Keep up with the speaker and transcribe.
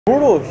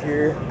Bortle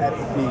here at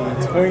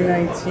the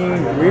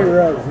 2019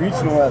 RIRA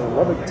Regional at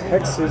Lubbock,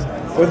 Texas.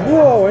 With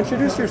whoa,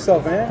 introduce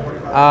yourself,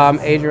 man.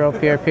 Adriel,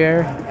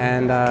 Pierre,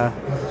 and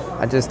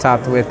I just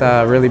topped with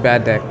a really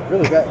bad deck.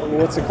 Really bad.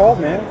 What's it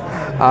called, man?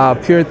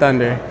 Pure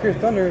Thunder. Pure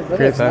Thunder.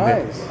 That's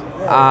nice.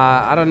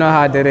 Yeah. I don't know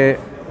how I did it.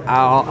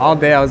 All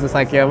day I was just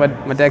like, yeah,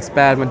 my deck's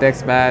bad,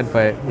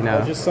 but you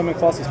know. Just summon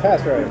Colossus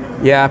Pass,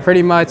 right? Yeah,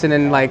 pretty much, and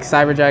then like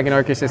Cyber Dragon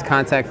Orcus just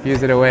contact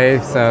fuse it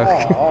away. So.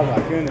 Oh my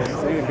goodness!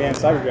 They need to ban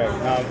Cyber Dragon.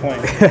 No, I'm playing.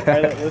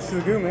 All right, let's do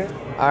the goo, man.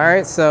 All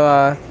right,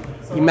 so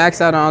you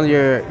max out on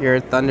your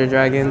Thunder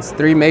Dragons,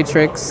 3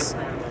 Matrix,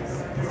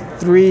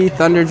 3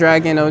 Thunder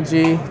Dragon OG.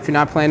 If you're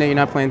not playing it, you're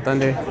not playing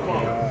Thunder.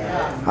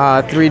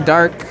 3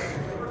 Dark,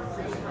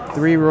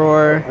 3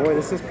 Roar. Oh boy,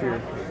 this is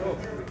pure.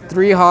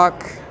 3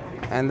 Hawk.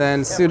 And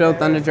then Pseudo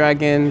Thunder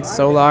Dragon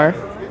Solar.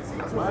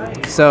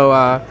 So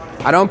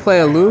I don't play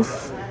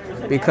aloof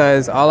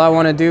because all I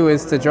want to do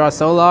is to draw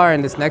Solar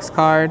and this next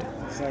card.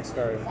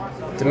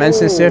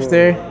 Dimension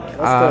Shifter.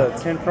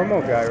 That's the 10 promo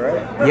guy,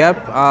 right?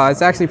 Yep.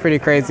 It's actually pretty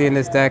crazy in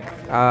this deck.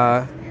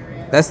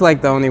 That's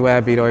like the only way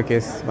I beat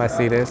Orcus if I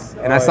see this.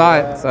 And I saw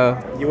it, so.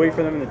 You wait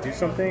for them to do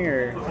something,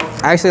 or?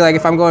 Actually, like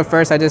if I'm going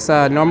first, I just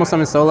normal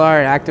summon Solar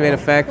and activate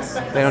effects.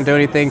 They don't do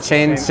anything.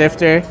 Chain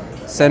Shifter,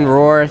 send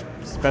Roar.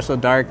 Special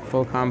Dark,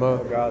 full combo.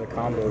 Oh god, the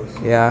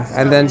combos. Yeah,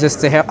 and then just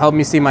to help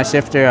me see my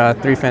shifter,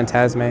 3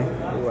 Phantasme.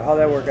 Ooh, how'd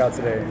that work out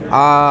today?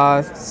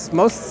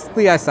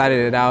 Mostly I sided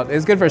it out.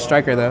 It's good for a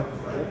striker though,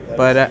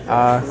 but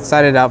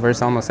sided it out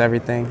versus almost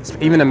everything.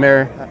 Even the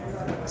mirror,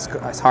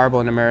 it's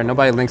horrible in the mirror.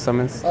 Nobody link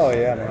summons. Oh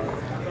yeah,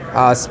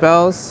 man.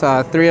 Spells,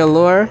 3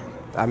 Allure.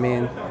 I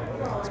mean,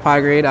 it's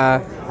probably great.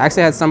 I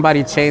actually had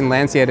somebody chain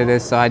Lancia to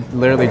this, so I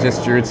literally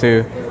just drew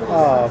 2.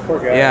 Oh, poor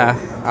guy.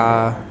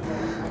 Yeah.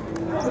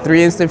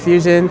 3 Instant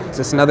Fusion,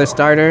 just another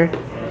starter.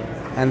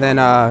 And then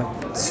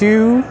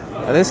 2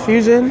 of this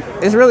fusion.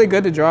 It's really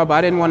good to draw, but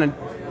I didn't want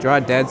to draw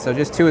it dead, so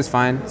just 2 is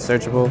fine,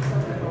 searchable.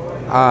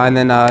 And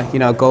then, you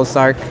know, Gold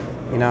Sark,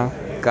 you know,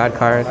 God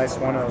card. Nice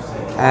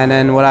 1-0. And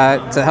then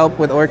to help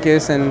with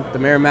Orcus and the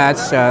mirror match,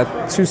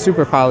 2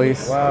 Super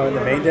Polys. Wow, in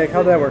the main deck,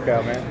 how'd that work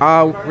out,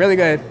 man? Really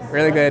good,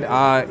 really good.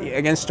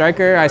 Against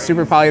Striker, I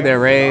Super Poly their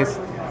Rays.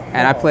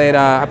 And I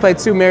played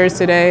 2 mirrors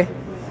today.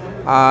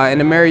 In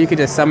the mirror, you could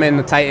just summon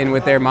the Titan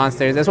with their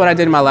monsters. That's what I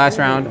did in my last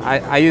round.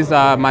 I used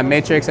my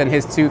Matrix and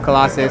his 2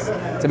 Colossus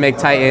to make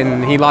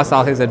Titan. He lost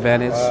all his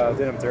advantage.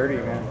 Did him dirty,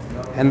 man.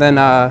 And then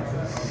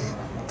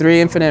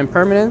 3 Infinite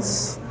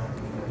Impermanence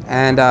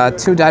and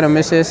 2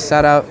 Dynamicious.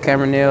 Shout out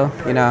Cameron Neal.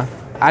 You know,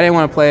 I didn't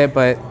want to play it,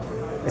 but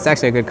it's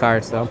actually a good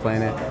card, so I'm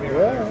playing it.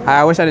 Yeah.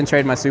 I wish I didn't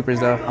trade my supers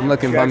though. I'm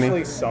looking bummy. Did you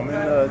actually summon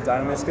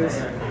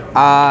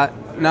Dynamiscus?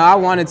 No, I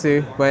wanted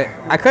to, but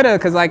I could have,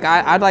 cause like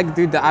I would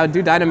do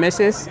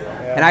Dynamicious,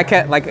 and I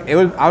kept like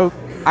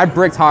I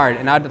bricked hard,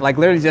 and I'd like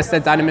literally just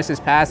said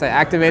Dynamicious pass. I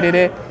activated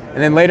it, and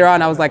then later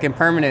on I was like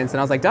Impermanence, and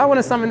I was like, do I want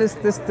to summon this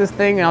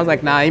thing? And I was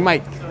like, nah, he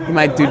might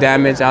do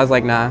damage. I was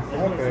like, nah,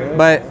 okay.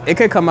 But it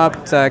could come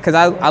up to, cause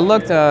I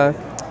looked.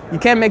 You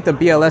can't make the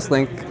BLS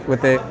link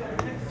with it.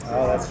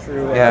 Oh, that's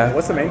true. Yeah.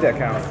 What's the main deck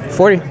count?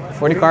 40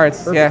 cards.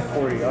 Perfect. Yeah.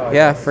 40. Oh,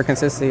 yeah, for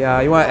consistency.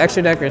 You want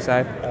extra deck or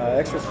side?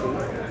 Extra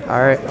speed. All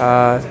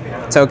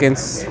right,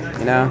 tokens,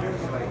 you know,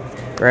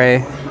 Gray,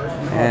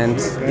 and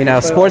you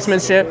know,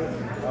 sportsmanship.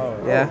 Oh,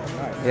 yeah,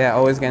 nice. Yeah,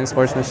 always getting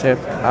sportsmanship.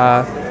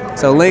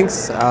 So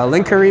links,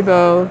 Link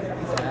Karibo,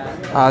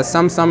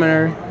 some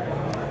Summoner,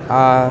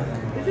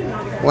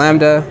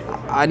 Lambda.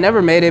 I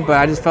never made it, but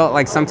I just felt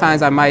like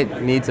sometimes I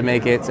might need to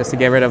make it just to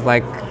get rid of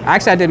like.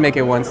 Actually, I did make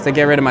it once to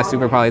get rid of my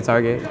Super Poly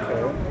target.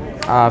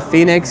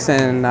 Phoenix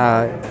and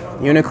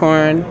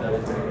Unicorn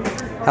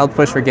held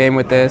push for game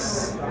with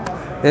this.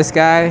 This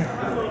guy,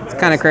 it's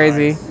kind of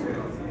crazy.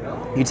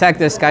 You attack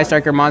this Sky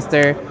Striker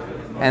monster,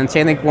 and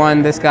Chainlink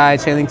 1, this guy,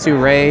 Chainlink 2,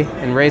 Ray,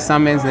 and Ray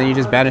summons, and then you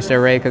just banish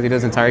their Ray because he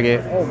doesn't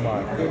target. Oh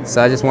my goodness.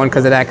 So I just won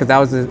because of that, because that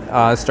was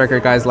the Striker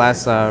guy's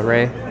last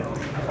Ray.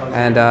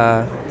 And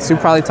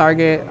Super Poly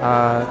target,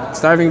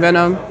 Starving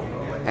Venom,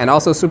 and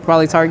also Super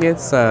Poly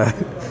targets,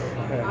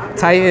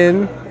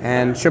 Titan,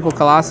 and Triple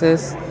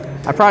Colossus.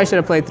 I probably should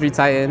have played 3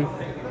 Titan.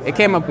 It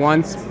came up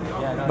once,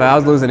 but I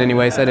was losing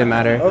anyway, so it didn't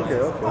matter.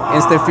 Okay.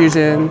 Instant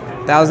Fusion,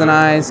 Thousand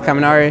Eyes,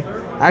 Kaminari.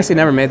 I actually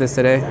never made this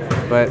today,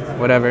 but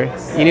whatever.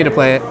 You need to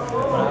play it.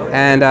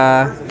 And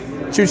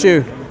Choo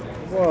Choo.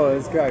 Whoa,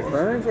 this guy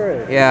burns,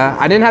 right? Yeah,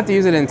 I didn't have to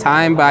use it in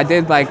time, but I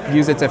did like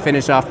use it to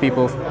finish off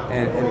people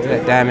and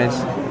damage.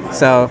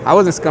 So I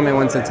wasn't scumming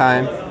once at a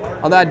time.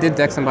 Although I did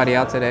deck somebody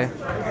out today.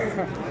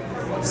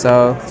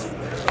 So.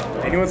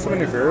 Anyone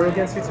summon a girl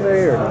against you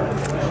today, or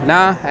no?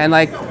 Nah, and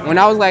like when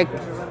I was like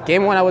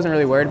game 1, I wasn't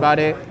really worried about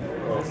it.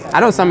 I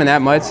don't summon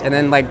that much, and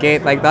then like the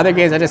other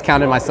games, I just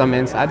counted my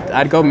summons.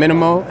 I'd go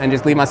minimal and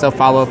just leave myself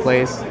follow-up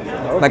plays.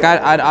 Okay. Like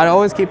I'd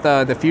always keep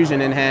the fusion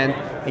in hand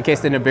in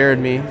case they Nibiru'd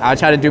me. I'd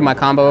try to do my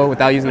combo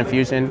without using a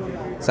fusion,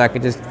 so I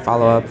could just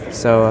follow up.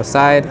 So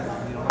side,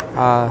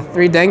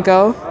 3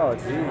 Denko, Oh,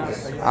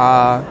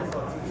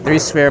 jeez. 3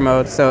 Sphere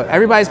mode. So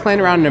everybody's playing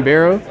around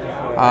Nibiru.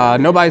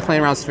 Nobody's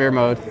playing around Sphere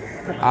mode.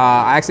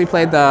 I actually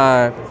played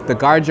the the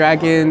Guard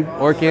Dragon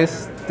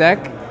Orcus deck.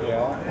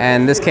 Yeah.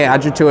 And this came, I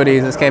drew 2 of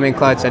these. This came in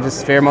clutch. I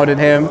just sphere moded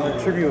him.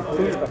 Tribute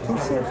a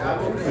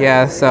Pusa?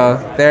 Yeah, so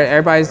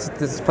everybody's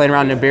just playing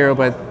around Nibiru,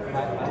 but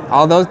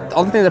all the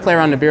things that play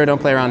around Nibiru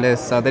don't play around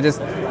this. So it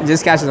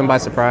just catches them by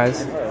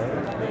surprise.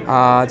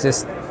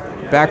 Just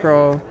back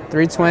row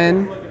 3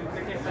 twin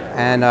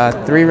and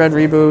 3 red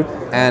reboot,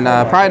 and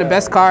probably the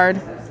best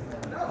card,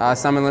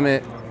 Summon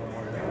Limit.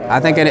 I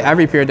think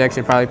every Pierre deck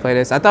should probably play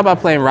this. I thought about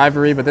playing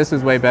Rivalry, but this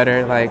was way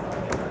better. Like,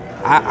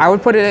 I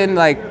would put it in,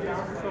 like,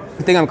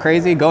 you think I'm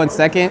crazy? Go in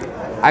second.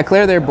 I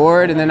clear their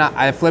board, and then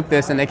I flip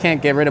this, and they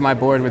can't get rid of my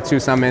board with 2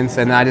 summons,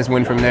 and I just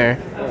win from there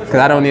because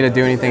I don't need to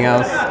do anything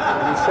else.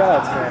 Any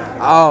shots, man?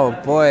 Oh,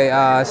 boy.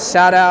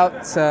 Shout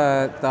out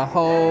to the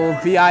whole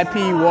VIP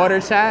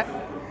water chat.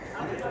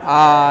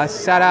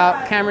 Shout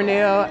out Cameron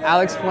Neal,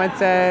 Alex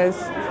Fuentes,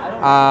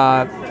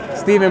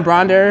 Steven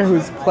Bronder,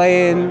 who's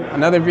playing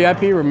another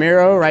VIP,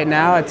 Ramiro, right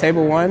now at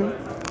table 1.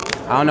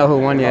 I don't know who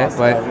won yet,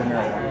 but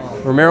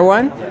Ramiro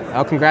won?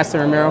 Oh, congrats to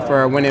Ramiro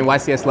for winning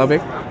YCS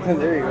Lubbock.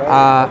 There you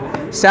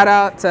go. Shout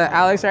out to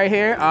Alex right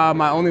here,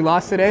 my only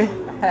loss today.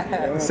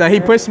 So he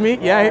pushed me,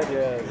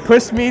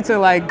 pushed me to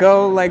like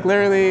go like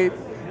literally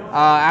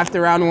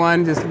after round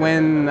 1, just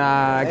win,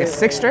 I guess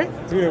 6 straight.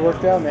 Dude, it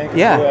worked out, man.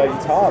 Yeah. You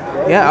topped,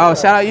 right? Yeah, oh,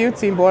 shout out you,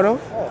 Team Bortle.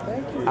 Oh,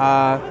 thank you.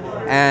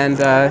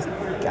 And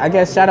I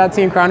guess shout out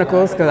Team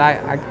Chronicles, because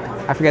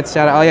I forget to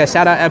shout out. Oh yeah,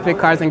 shout out Epic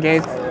Cards and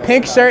Games.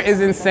 Pink shirt is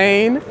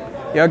insane.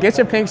 Yo, get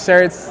your pink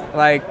shirts.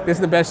 Like, this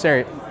is the best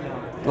shirt.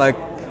 Like,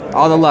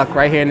 all the luck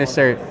right here in this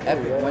shirt.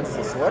 Epic, when's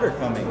the sweater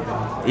coming?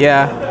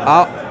 Yeah.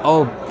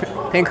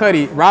 Pink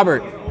hoodie.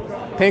 Robert,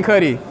 pink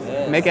hoodie.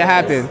 Yes, make it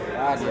happen.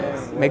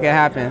 Yes. Make it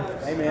happen.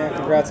 Hey man,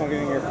 congrats on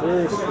getting your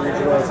first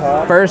regional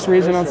top. First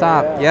regional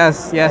top. Yeah.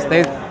 Yes.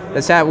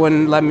 The chat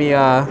wouldn't let me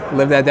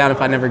live that down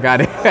if I never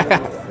got it.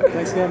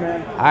 Thanks again,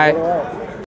 man. All right.